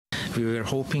We were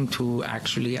hoping to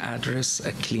actually address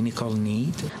a clinical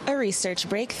need. A research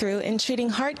breakthrough in treating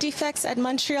heart defects at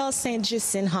Montreal's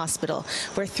Sainte-Justine Hospital,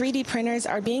 where 3D printers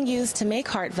are being used to make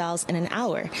heart valves in an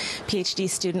hour. PhD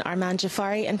student Arman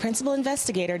Jafari and principal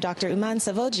investigator Dr. Houman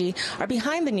Savoji are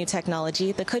behind the new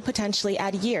technology that could potentially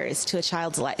add years to a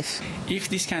child's life. If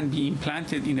this can be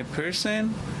implanted in a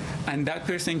person, and that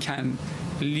person can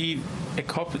live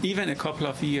even a couple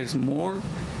of years more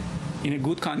in a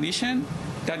good condition,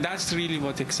 that's really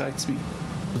what excites me.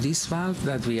 This valve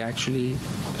that we actually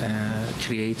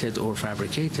created or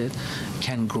fabricated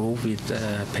can grow with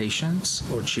patients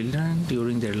or children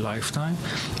during their lifetime.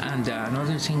 And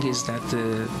another thing is that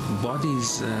the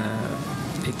bodies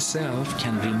itself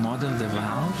can remodel the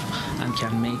valve and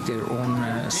can make their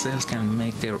own cells can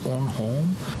make their own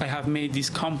home. I have made this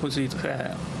composite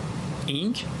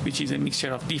ink, which is a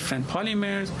mixture of different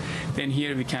polymers. Then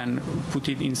here we can put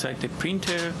it inside the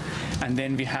printer, and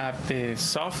then we have the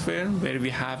software where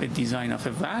we have a design of a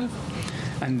valve,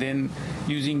 and then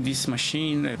using this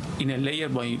machine in a layer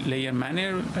by layer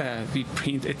manner, we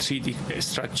print a 3D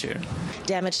structure.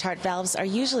 Damaged heart valves are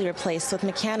usually replaced with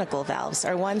mechanical valves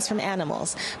or ones from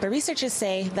animals, but researchers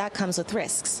say that comes with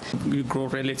risks. You grow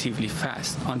relatively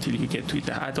fast until you get to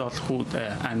the adulthood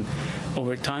and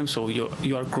over time, so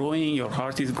you are growing, your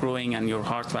heart is growing, and your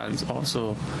heart valves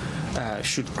also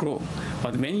should grow.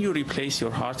 But when you replace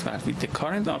your heart valve with the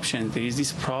current option, there is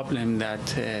this problem that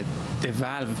the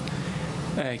valve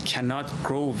cannot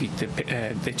grow with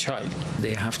the child.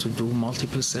 They have to do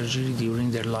multiple surgery during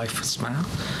their lifespan.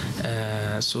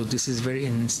 So this is very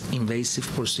invasive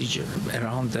procedure.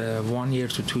 Around 1 year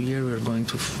to 2 years, we're going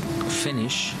to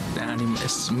finish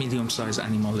the medium-sized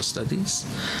animal studies.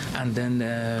 And then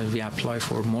we apply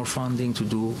for more funding to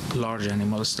do large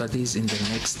animal studies in the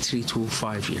next 3 to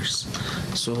 5 years.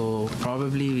 So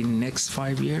probably in the next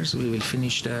 5 years, we will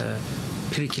finish the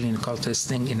preclinical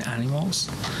testing in animals,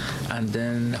 and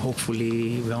then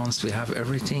hopefully once we have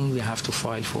everything, we have to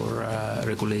file for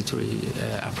regulatory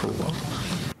approval.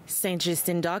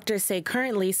 Sainte-Justine doctors say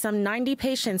currently some 90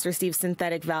 patients receive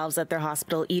synthetic valves at their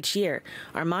hospital each year.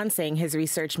 Arman saying his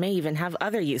research may even have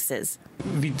other uses.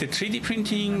 With the 3D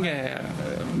printing,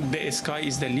 the sky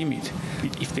is the limit.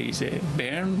 If there is a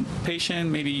burn patient,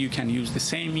 maybe you can use the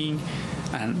same ink,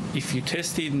 and if you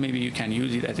test it, maybe you can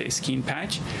use it as a skin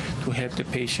patch to help the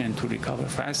patient to recover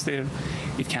faster.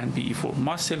 It can be for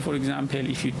muscle, for example,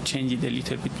 if you change it a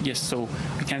little bit. Yes, so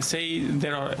we can say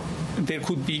there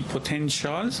could be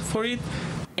potentials for it.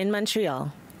 In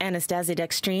Montreal, Anastasia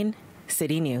Dextrene,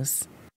 City News.